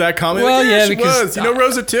said it just that comment? Well, yeah, she because... was. You know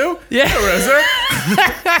Rosa too? Yeah. Rosa?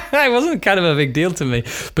 It wasn't kind of a big deal to me,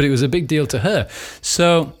 but it was a big deal to her.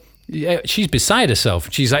 So yeah, she's beside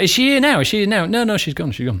herself. She's like, is she here now? Is she here now? No, she's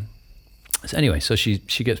gone. She's gone. So anyway, so she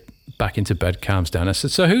gets back into bed, calms down. I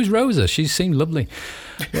said, so who's Rosa? She seemed lovely.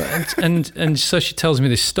 And so she tells me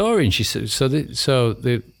this story, and she said, so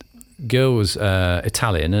the girl was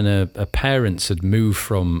Italian, and her parents had moved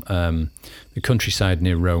from the countryside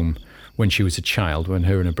near Rome when she was a child, when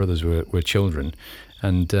her and her brothers were children.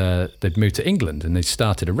 And they'd moved to England, and they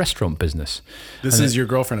started a restaurant business. This is your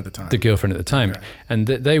girlfriend at the time? The girlfriend at the time. Okay. And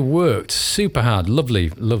they worked super hard. Lovely,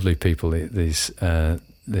 lovely people, this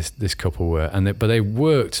couple were. But they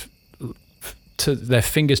worked to their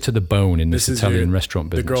fingers to the bone in this Italian restaurant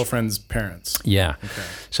business. The girlfriend's parents? Yeah. Okay.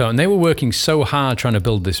 So, and they were working so hard trying to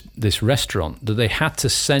build this restaurant that they had to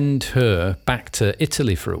send her back to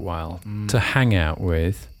Italy for a while to hang out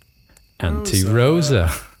with Auntie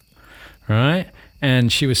Rosa. Right?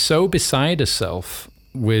 And she was so beside herself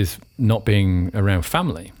with not being around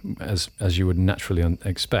family, as you would naturally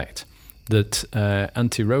expect, that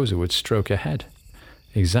Auntie Rosa would stroke her head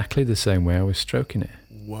exactly the same way I was stroking it.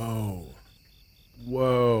 Whoa.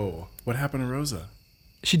 What happened to Rosa?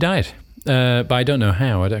 She died, but I don't know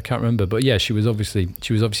how. I can't remember. But yeah, she was obviously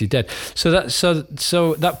dead. So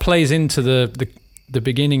that plays into the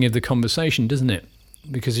beginning of the conversation, doesn't it?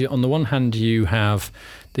 Because on the one hand, you have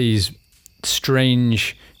these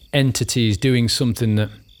strange entities doing something that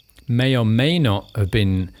may or may not have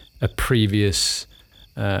been a previous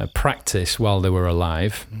practice while they were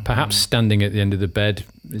alive. Mm-hmm. Perhaps standing at the end of the bed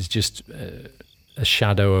is just a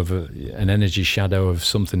shadow of an energy shadow of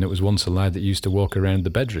something that was once alive that used to walk around the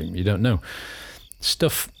bedroom. You don't know.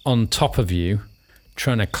 Stuff on top of you,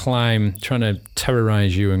 trying to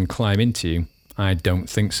terrorize you and climb into you. I don't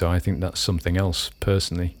think so. I think that's something else,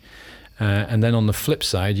 personally. And then on the flip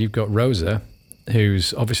side, you've got Rosa,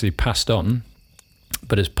 who's obviously passed on,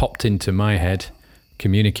 but has popped into my head,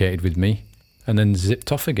 communicated with me, and then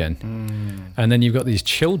zipped off again. And then you've got these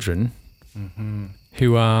children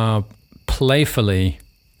who are playfully,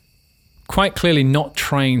 quite clearly not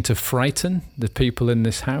trying to frighten the people in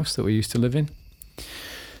this house that we used to live in.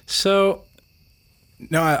 So...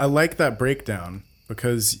 No, I like that breakdown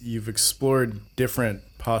because you've explored different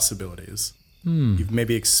possibilities. You've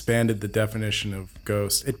maybe expanded the definition of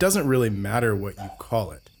ghost. It doesn't really matter what you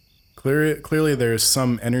call it. Clearly there's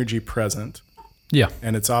some energy present. Yeah.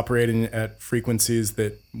 And it's operating at frequencies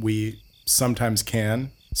that we sometimes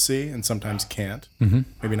can see and sometimes can't. Mm-hmm.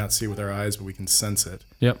 Maybe not see with our eyes, but we can sense it.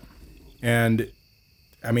 Yep. And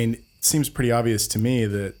I mean, it seems pretty obvious to me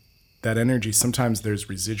that energy, sometimes there's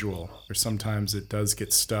residual, or sometimes it does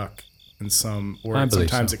get stuck in some, or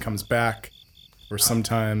sometimes it comes back, or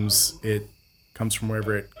sometimes it comes from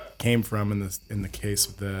wherever it came from in the case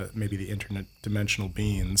of maybe the interdimensional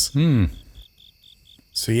beings.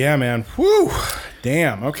 So yeah, man. Whew.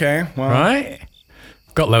 Damn. Okay. Well, right.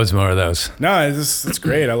 Got loads more of those. No, it's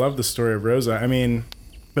great. I love the story of Rosa. I mean,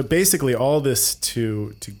 but basically all this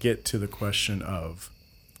to get to the question of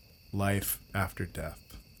life after death.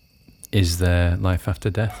 Is there life after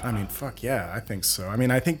death? I mean, fuck yeah, I think so. I mean,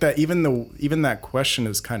 I think that even that question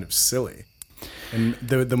is kind of silly. And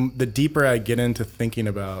the deeper I get into thinking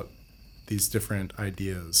about these different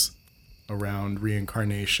ideas around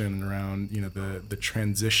reincarnation, around, the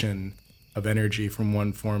transition of energy from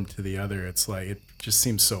one form to the other, it's like, it just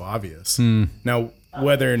seems so obvious. Now,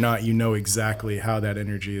 whether or not you know exactly how that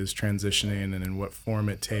energy is transitioning and in what form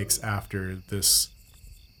it takes after this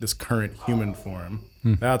current human form,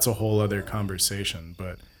 that's a whole other conversation.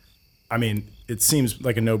 But I mean, it seems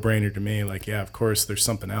like a no-brainer to me. Like, yeah, of course there's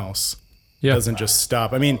something else. Yeah. It doesn't just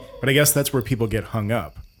stop. I mean, but I guess that's where people get hung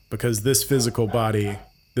up, because this physical body,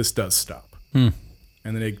 this does stop. And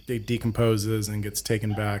then it decomposes and gets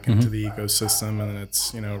taken back into the ecosystem, and then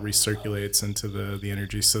it's, recirculates into the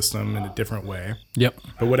energy system in a different way. Yep.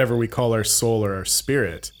 But whatever we call our soul or our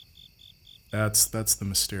spirit, that's the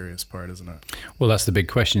mysterious part, isn't it? Well, that's the big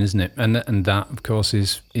question, isn't it? And that, of course,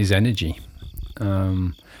 is energy.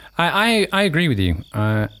 I agree with you.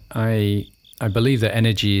 I believe that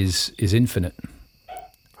energy is infinite,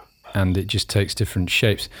 and it just takes different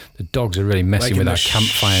shapes. The dogs are really messing with our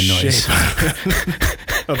campfire noise.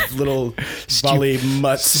 Of little bally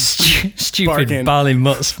mutts, stupid barking. Bally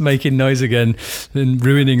mutts making noise again and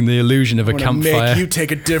ruining the illusion of a campfire. Make you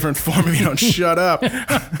take a different form if you don't shut up.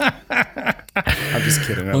 I'm just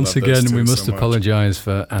kidding. Once again, we must apologize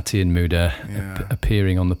for Ati and Muda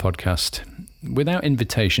appearing on the podcast. Without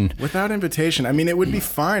invitation. Without invitation. I mean, it would be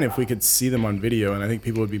fine if we could see them on video, and I think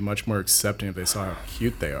people would be much more accepting if they saw how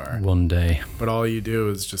cute they are. One day. But all you do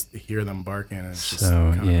is just hear them barking, and it's just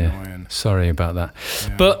kind of annoying. Sorry about that.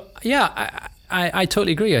 Yeah. But yeah, I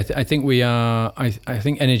totally agree. I think we are. I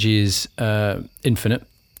think energy is infinite.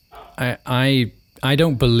 I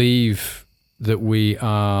don't believe that we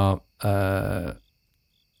are. I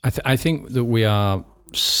think that we are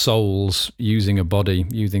souls using a body,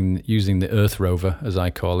 using the Earth rover, as I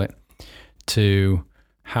call it, to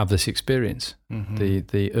have this experience,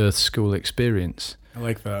 the Earth School experience. I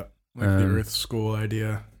like that, the Earth School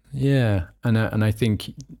idea. Yeah, and I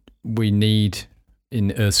think we need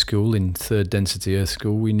in Earth School, in third density Earth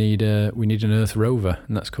School, we need an Earth rover,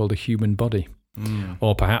 and that's called a human body,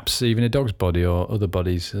 or perhaps even a dog's body or other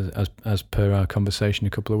bodies, as per our conversation a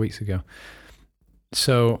couple of weeks ago.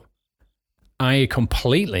 So, I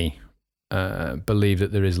completely believe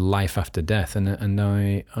that there is life after death, and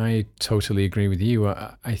I totally agree with you.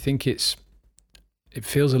 I think it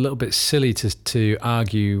feels a little bit silly to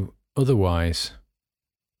argue otherwise.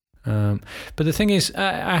 But the thing is,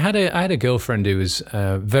 I had a girlfriend who was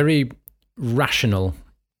a very rational,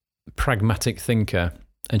 pragmatic thinker,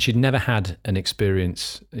 and she'd never had an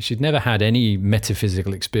experience. She'd never had any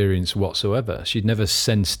metaphysical experience whatsoever. She'd never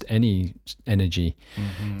sensed any energy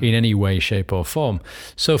in any way, shape, or form.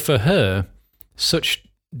 So for her, such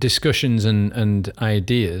discussions and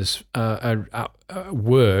ideas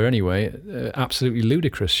were anyway absolutely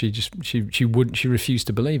ludicrous. She refused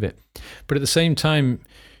to believe it. But at the same time,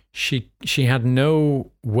 she had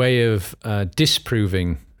no way of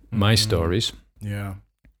disproving my stories. Yeah.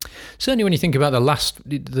 Certainly, when you think about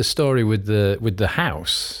the story with the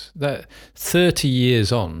house, that 30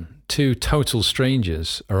 years on, two total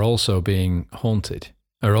strangers are also being haunted,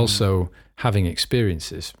 are also having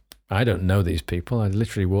experiences. I don't know these people. I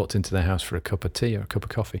literally walked into their house for a cup of tea or a cup of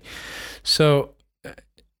coffee. So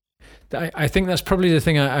I think that's probably the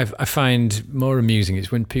thing I find more amusing,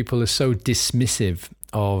 is when people are so dismissive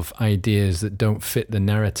of ideas that don't fit the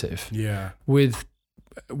narrative. Yeah. With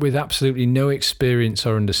absolutely no experience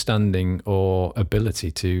or understanding or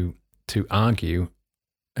ability to argue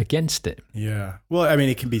against it. Yeah. Well, I mean,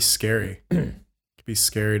 it can be scary. It can be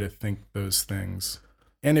scary to think those things.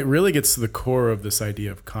 And it really gets to the core of this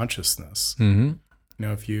idea of consciousness. Mm-hmm. You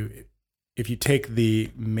know, if you take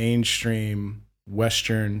the mainstream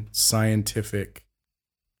Western scientific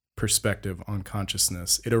perspective on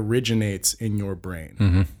consciousness, it originates in your brain.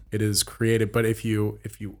 Mm-hmm. It is created, but if you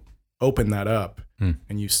open that up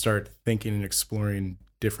and you start thinking and exploring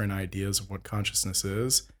different ideas of what consciousness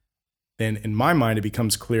is, then in my mind, it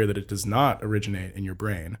becomes clear that it does not originate in your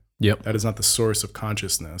brain. Yep. That is not the source of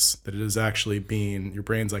consciousness, that it is actually your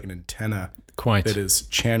brain's like an antenna that is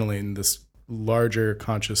channeling this larger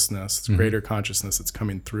consciousness, this greater consciousness that's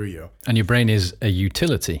coming through you. And your brain is a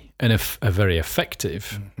utility, and a very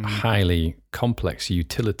effective, highly complex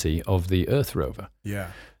utility of the Earth rover.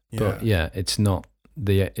 Yeah. But it's not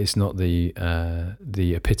the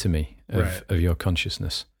epitome of your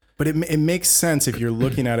consciousness. But it makes sense if you're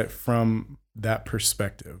looking at it from that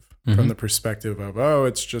perspective, from the perspective of,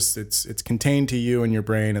 it's contained to you and your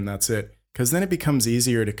brain and that's it. Because then it becomes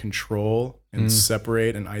easier to control and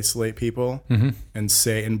separate and isolate people and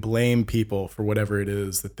say and blame people for whatever it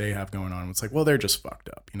is that they have going on. It's like, well, they're just fucked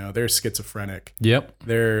up. You know, they're schizophrenic. Yep.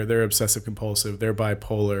 They're obsessive compulsive. They're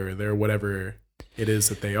bipolar. They're whatever it is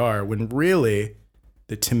that they are. When really,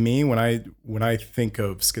 to me, when I think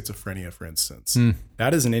of schizophrenia, for instance,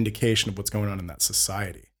 that is an indication of what's going on in that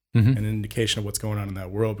society, an indication of what's going on in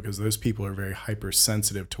that world, because those people are very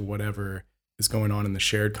hypersensitive to whatever is going on in the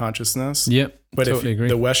shared consciousness. Yep. But totally agree.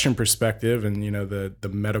 The Western perspective and, the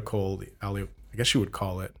medical, I guess you would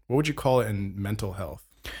call it, what would you call it in mental health?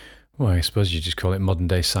 Well, I suppose you just call it modern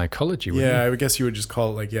day psychology, wouldn't you? I guess you would just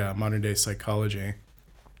call it modern day psychology.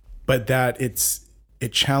 But that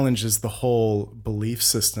it challenges the whole belief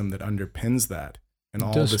system that underpins that and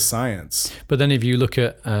all the science. But then if you look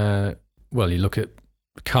at, you look at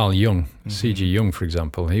Carl Jung, C.G. Jung, for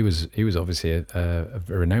example, he was obviously a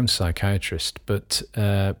renowned psychiatrist, but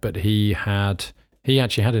he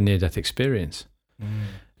actually had a near-death experience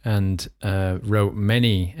and wrote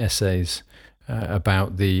many essays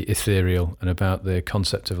about the ethereal and about the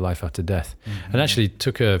concept of life after death, and actually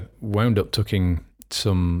wound up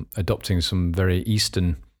adopting some very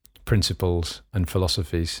Eastern principles and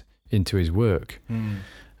philosophies into his work.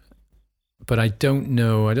 But I don't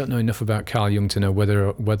know enough about Carl Jung to know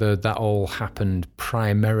whether that all happened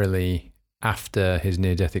primarily after his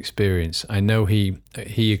near-death experience. I know he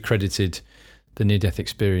accredited the near-death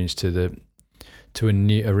experience to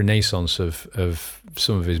a renaissance of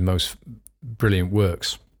some of his most brilliant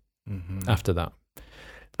works after that.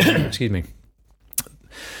 Excuse me.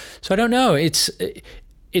 So I don't know. It's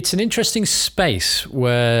an interesting space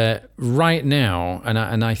where right now,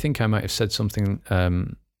 and I think I might have said something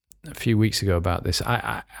a few weeks ago about this.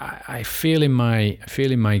 I feel in my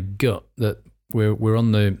gut that we're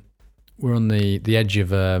on the edge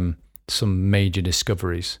of some major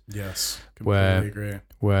discoveries. Yes, completely agree.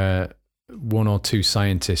 Where one or two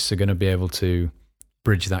scientists are going to be able to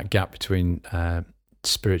bridge that gap between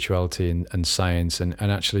spirituality and science and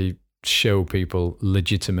actually show people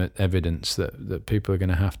legitimate evidence that people are going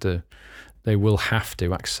to they will have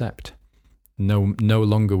to accept. No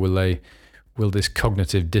longer will this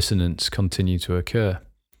cognitive dissonance continue to occur.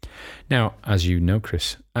 Now, as you know,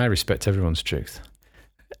 Chris, I respect everyone's truth.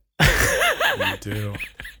 You do.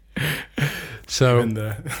 So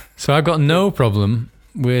I've got no problem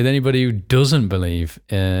with anybody who doesn't believe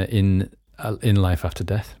in life after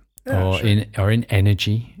death, or in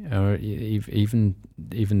energy, or even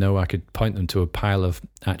though I could point them to a pile of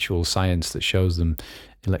actual science that shows them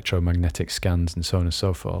electromagnetic scans and so on and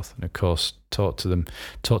so forth, and of course taught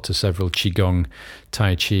to several Qigong,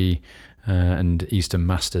 Tai Chi, and Eastern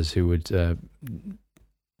masters who would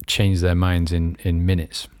change their minds in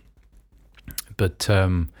minutes. But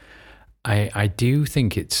I do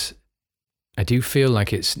feel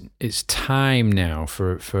like it's time now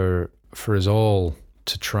for us all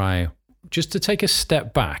to try just to take a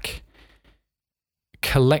step back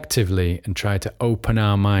collectively and try to open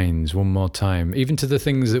our minds one more time, even to the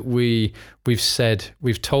things that we've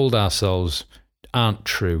told ourselves aren't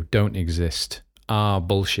true, don't exist, are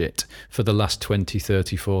bullshit for the last 20,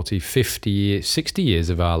 30, 40, 50 years, 60 years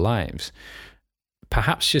of our lives.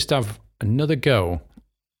 Perhaps just have another go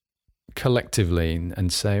collectively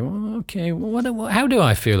and say, well, okay, how do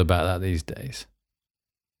I feel about that these days?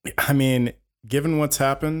 I mean, given what's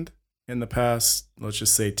happened in the past, let's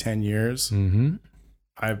just say 10 years,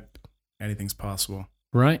 anything's possible.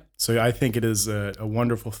 Right. So I think it is a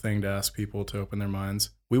wonderful thing to ask people to open their minds.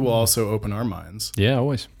 We will also open our minds. Yeah,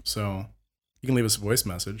 always. So you can leave us a voice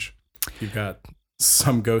message. You've got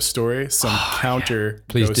some ghost story, some counter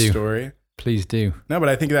ghost story. Please do. No, but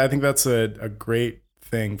I think that's a great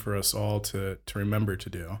thing for us all to remember to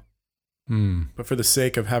do. But for the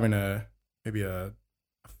sake of having maybe a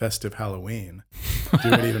festive Halloween,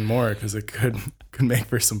 do it even more, because it could make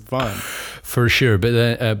for some fun. For sure.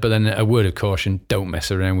 But then a word of caution: don't mess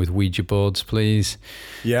around with Ouija boards, please.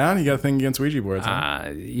 Yeah, you got a thing against Ouija boards? Huh?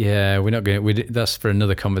 Yeah, we're not going. That's for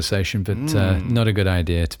another conversation. But not a good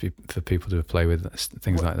idea for people to play with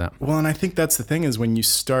things like that. Well, and I think that's the thing, is when you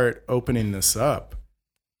start opening this up,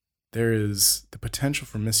 there is the potential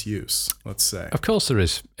for misuse. Let's say. Of course, there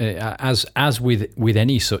is. As with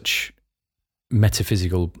any such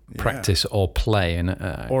metaphysical practice or play, and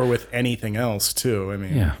or with anything else too. I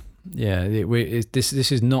mean,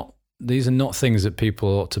 this is not. These are not things that people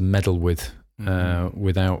ought to meddle with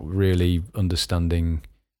without really understanding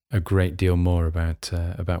a great deal more about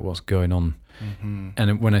what's going on.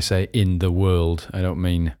 And when I say in the world, I don't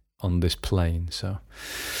mean on this plane. So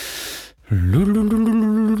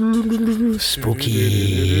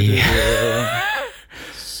spooky.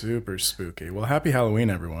 Super spooky. Well, happy Halloween,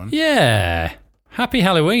 everyone. Yeah. Happy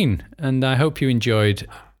Halloween. And I hope you enjoyed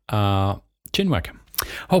our Chinwag.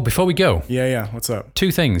 Oh, before we go. Yeah. What's up?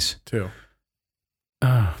 2 things. 2.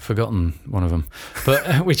 Forgotten one of them.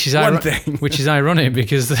 But which is which is ironic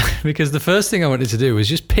because the first thing I wanted to do was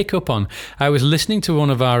just pick up on. I was listening to one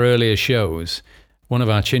of our earlier shows, one of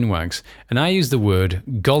our Chinwags, and I used the word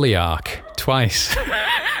gollyark twice.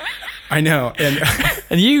 I know.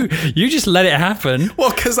 And you just let it happen. Well,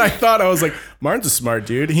 because I was like, Martin's a smart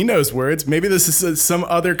dude. He knows words. Maybe this is some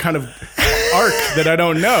other kind of arc that I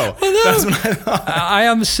don't know. Well, no. That's what I thought. I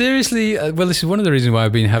am seriously, this is one of the reasons why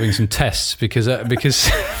I've been having some tests, because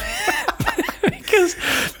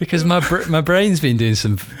my brain's been doing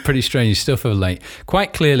some pretty strange stuff of late.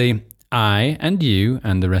 Quite clearly, I and you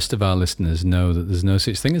and the rest of our listeners know that there's no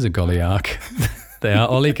such thing as a gollyark. They are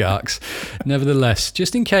oligarchs. Nevertheless,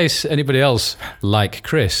 just in case anybody else, like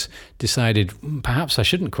Chris, decided perhaps I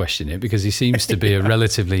shouldn't question it because he seems to be a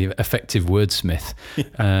relatively effective wordsmith,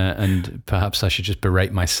 and perhaps I should just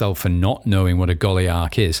berate myself for not knowing what a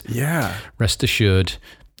gollyark is. Yeah. Rest assured,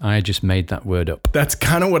 I just made that word up. That's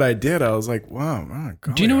kind of what I did. I was like, wow.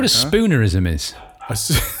 Do you know what a spoonerism is?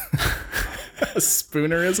 A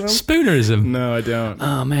spoonerism? Spoonerism. No, I don't.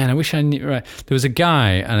 Oh man, I wish I knew. Right, there was a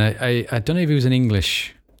guy, and I don't know if he was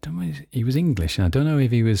English. He was English, and I don't know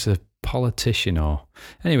if he was a politician or.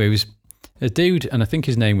 Anyway, he was a dude, and I think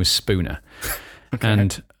his name was Spooner. Okay.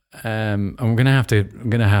 And I'm gonna have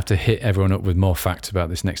to hit everyone up with more facts about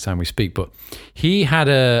this next time we speak. But he had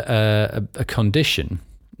a condition,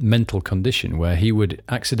 mental condition, where he would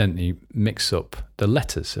accidentally mix up the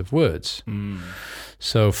letters of words.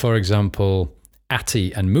 So, for example,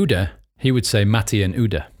 Atti and Muda, he would say Matti and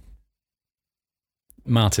Uda.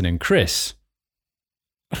 Martin and Chris.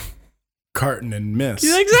 Carton and Miss.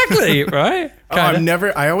 Yeah, exactly, right?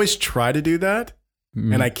 I always try to do that,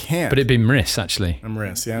 And I can't. But it'd be Mris, actually.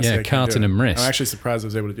 Mris, yeah. Yeah, so Carton and Mris. I'm actually surprised I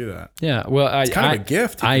was able to do that. Yeah, well, it's kind of a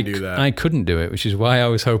gift you can do that. I couldn't do it, which is why I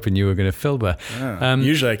was hoping you were going to fill there. Yeah,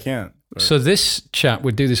 usually I can't. But. So this chap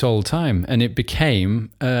would do this all the time, and it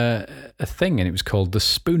became a thing, and it was called the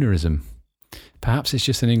Spoonerism. Perhaps it's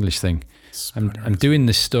just an English thing. I'm doing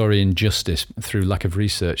this story injustice through lack of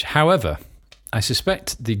research. However, I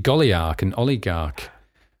suspect the Goliarch and Oligarch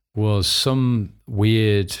was some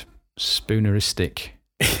weird spooneristic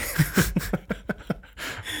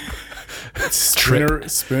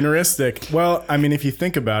Spooneristic. Well, I mean, if you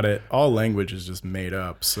think about it, all language is just made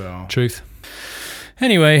up. So truth.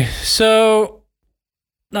 Anyway, so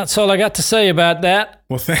that's all I got to say about that.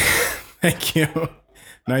 Well, thank you.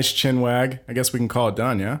 Nice chinwag. I guess we can call it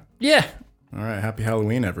done, yeah? Yeah. All right. Happy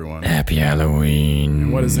Halloween, everyone. Happy Halloween.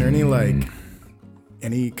 And what, is there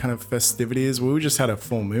any kind of festivities? Well, we just had a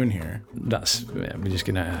full moon here. We're just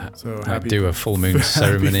gonna do a full moon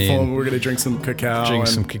ceremony. We're gonna drink some cacao.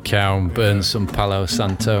 And burn some Palo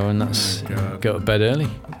Santo, and that's go to bed early.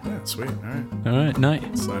 Yeah, sweet. All right.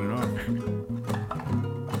 Night. Signing off.